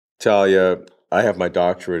Talia, I have my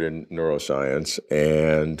doctorate in neuroscience,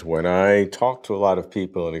 and when I talk to a lot of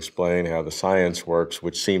people and explain how the science works,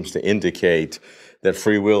 which seems to indicate that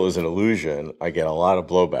free will is an illusion, I get a lot of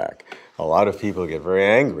blowback. A lot of people get very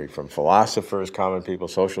angry, from philosophers, common people,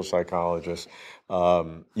 social psychologists.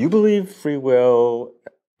 You believe free will,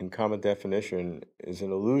 in common definition, is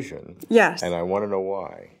an illusion. Yes. And I want to know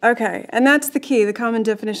why. Okay, and that's the key, the common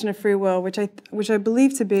definition of free will, which I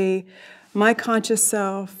believe to be my conscious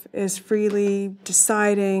self is freely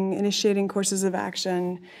deciding, initiating courses of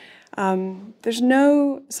action. There's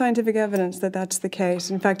no scientific evidence that that's the case.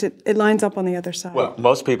 In fact, it lines up on the other side. Well,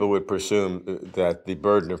 most people would presume that the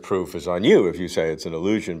burden of proof is on you if you say it's an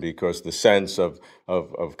illusion, because the sense of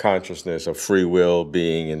consciousness, of free will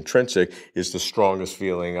being intrinsic, is the strongest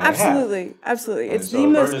feeling I have. Absolutely, absolutely. And it's so the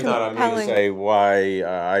most burden compelling. is not on me to say why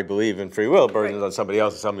I believe in free will. Burden is on somebody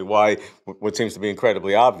else to tell me why what seems to be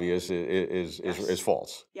incredibly obvious is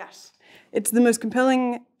false. Yes. It's the most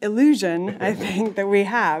compelling illusion, I think, that we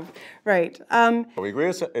have. Right. We agree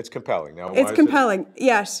it's compelling. Now, it's compelling,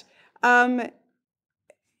 yes.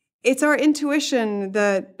 It's our intuition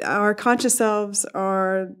that our conscious selves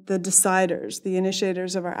are the deciders, the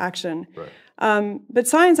initiators of our action. Right. But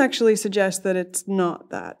science actually suggests that it's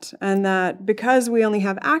not that, and that because we only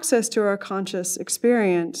have access to our conscious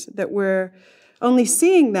experience, that we're only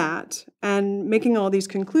seeing that and making all these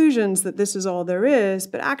conclusions that this is all there is.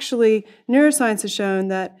 But actually, neuroscience has shown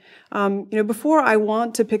that before I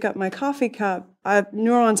want to pick up my coffee cup,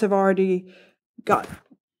 neurons have already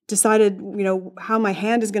decided how my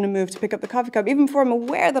hand is going to move to pick up the coffee cup, even before I'm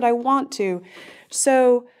aware that I want to.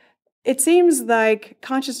 So it seems like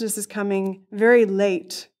consciousness is coming very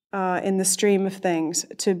late in the stream of things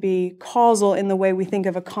to be causal in the way we think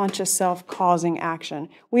of a conscious self causing action.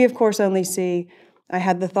 We, of course, only see, I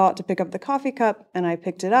had the thought to pick up the coffee cup, and I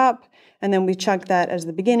picked it up, and then we chunk that as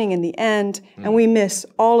the beginning and the end, and we miss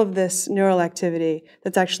all of this neural activity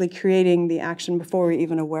that's actually creating the action before we're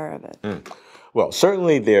even aware of it. Well,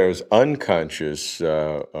 certainly there's unconscious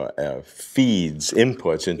feeds,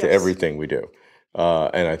 inputs into everything we do.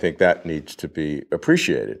 And I think that needs to be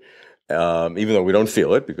appreciated. Even though we don't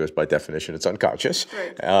feel it, because by definition it's unconscious.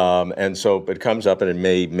 Right. And so it comes up, and it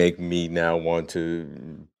may make me now want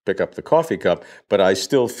to pick up the coffee cup, but I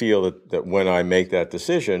still feel that when I make that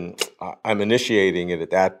decision, I'm initiating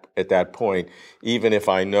it at that point, even if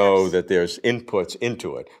I know that there's inputs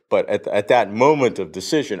into it. But at that moment of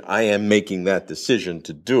decision, I am making that decision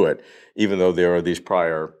to do it, even though there are these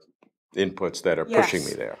prior inputs that are pushing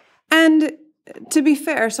me there. And to be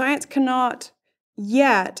fair, science cannot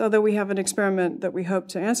yet, although we have an experiment that we hope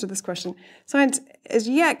to answer this question, science as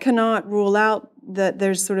yet cannot rule out that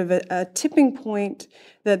there's sort of a tipping point,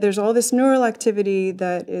 that there's all this neural activity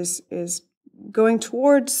that is going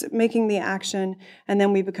towards making the action, and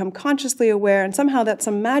then we become consciously aware, and somehow that's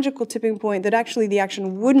some magical tipping point that actually the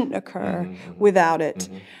action wouldn't occur without it.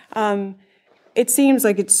 It seems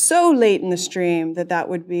like it's so late in the stream that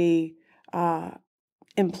would be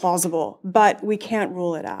implausible, but we can't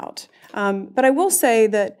rule it out. But I will say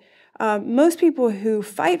that most people who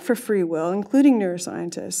fight for free will, including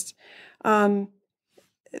neuroscientists,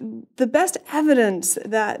 the best evidence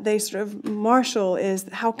that they sort of marshal is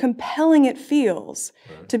how compelling it feels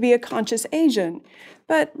to be a conscious agent.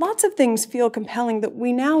 But lots of things feel compelling that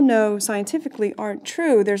we now know scientifically aren't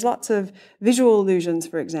true. There's lots of visual illusions,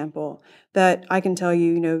 for example, that I can tell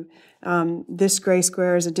you, this gray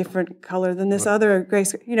square is a different color than this other gray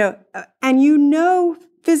square, and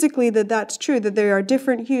physically that that's true, that there are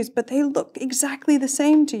different hues, but they look exactly the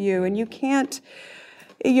same to you, and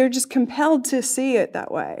you're just compelled to see it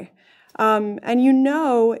that way. And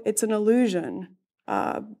it's an illusion,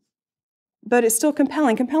 but it's still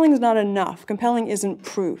compelling. Compelling is not enough. Compelling isn't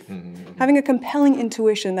proof. Having a compelling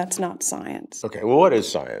intuition, that's not science. Okay, well, what is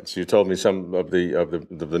science? You told me some of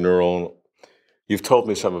the neural. You've told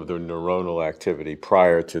me some of the neuronal activity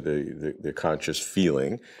prior to the conscious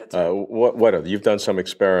feeling. What other? You've done some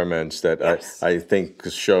experiments that I think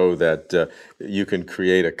show that you can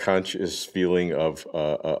create a conscious feeling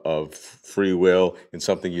of free will in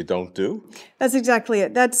something you don't do? That's exactly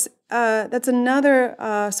it. That's another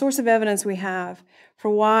source of evidence we have for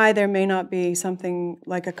why there may not be something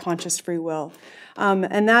like a conscious free will.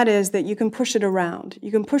 And that is that you can push it around.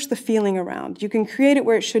 You can push the feeling around. You can create it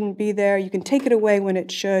where it shouldn't be there. You can take it away when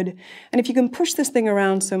it should. And if you can push this thing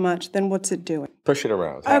around so much, then what's it doing? Push it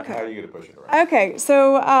around. How are you going to push it around? Okay,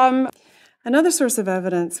 so another source of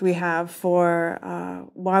evidence we have for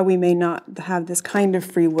why we may not have this kind of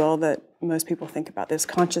free will that most people think about this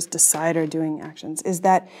conscious decider doing actions, is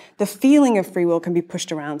that the feeling of free will can be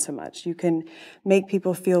pushed around so much. You can make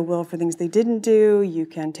people feel will for things they didn't do. You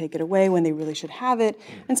can take it away when they really should have it.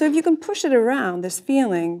 And so if you can push it around, this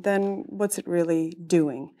feeling, then what's it really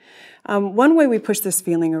doing? One way we push this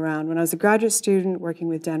feeling around, when I was a graduate student working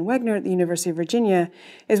with Dan Wegner at the University of Virginia,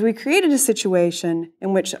 is we created a situation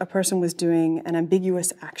in which a person was doing an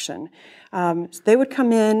ambiguous action. So they would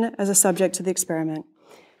come in as a subject to the experiment.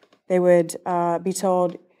 They would be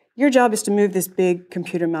told, your job is to move this big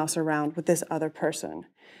computer mouse around with this other person.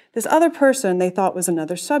 This other person they thought was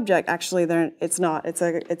another subject. Actually, it's not. It's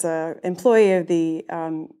a employee of the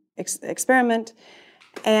experiment,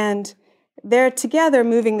 and they're together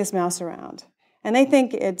moving this mouse around. And they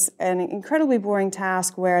think it's an incredibly boring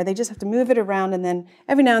task where they just have to move it around and then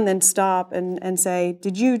every now and then stop and say,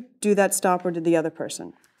 did you do that stop or did the other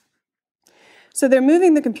person? So they're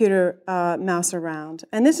moving the computer mouse around,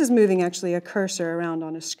 and this is moving actually a cursor around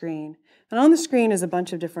on a screen. And on the screen is a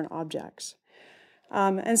bunch of different objects.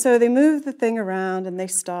 And so they move the thing around, and they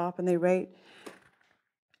stop, and they rate.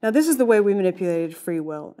 Now this is the way we manipulated free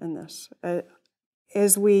will in this,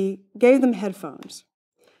 is we gave them headphones.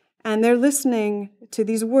 And they're listening to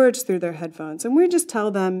these words through their headphones. And we just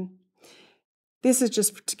tell them, this is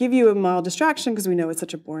just to give you a mild distraction because we know it's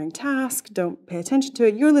such a boring task. Don't pay attention to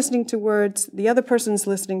it. You're listening to words. The other person's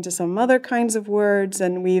listening to some other kinds of words.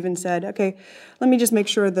 And we even said, okay, let me just make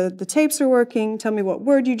sure the tapes are working. Tell me what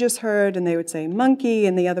word you just heard. And they would say monkey.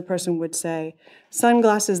 And the other person would say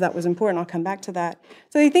sunglasses. That was important. I'll come back to that.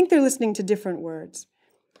 So they think they're listening to different words.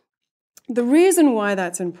 The reason why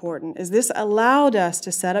that's important is this allowed us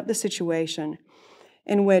to set up the situation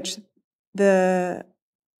in which the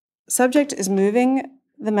subject is moving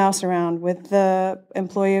the mouse around with the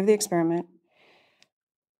employee of the experiment,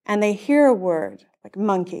 and they hear a word, like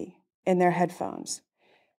monkey, in their headphones.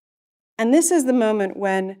 And this is the moment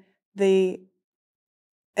when the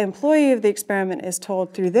employee of the experiment is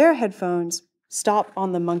told through their headphones, stop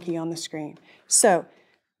on the monkey on the screen. So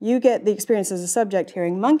you get the experience as a subject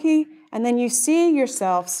hearing monkey, and then you see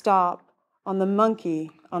yourself stop on the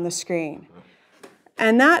monkey on the screen.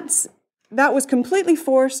 And that was completely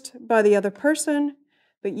forced by the other person,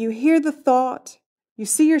 but you hear the thought, you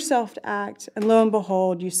see yourself act, and lo and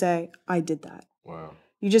behold, you say, I did that. Wow.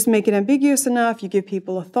 You just make it ambiguous enough, you give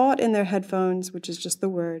people a thought in their headphones, which is just the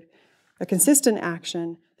word, a consistent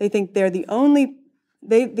action. They think they're the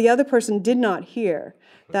other person did not hear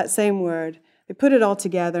that same word. They put it all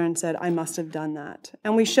together and said, I must have done that.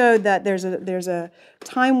 And we showed that there's a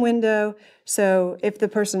time window, so if the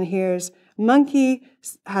person hears monkey,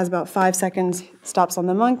 has about 5 seconds, stops on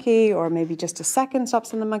the monkey, or maybe just a second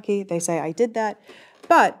stops on the monkey, they say, I did that.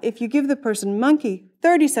 But if you give the person monkey,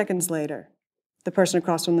 30 seconds later, the person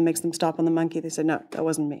across from them makes them stop on the monkey, they say, no, that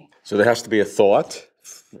wasn't me. So there has to be a thought.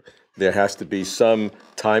 There has to be some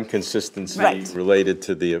time consistency related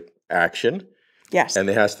to the action. Yes. And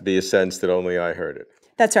there has to be a sense that only I heard it.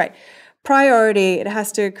 That's right. Priority, it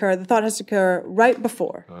has to occur, the thought has to occur right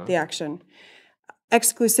before the action.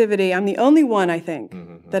 Exclusivity, I'm the only one, I think,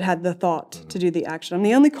 that had the thought to do the action. I'm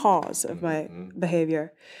the only cause of my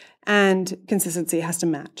behavior. And consistency has to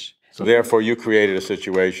match. So therefore, you created a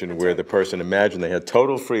situation where the person imagined they had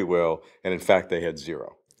total free will, and in fact, they had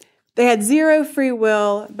zero. They had zero free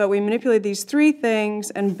will, but we manipulated these three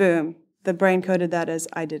things, and boom, the brain coded that as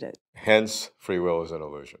I did it. Hence, free will is an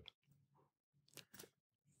illusion.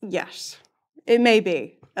 Yes, it may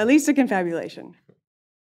be, at least a confabulation.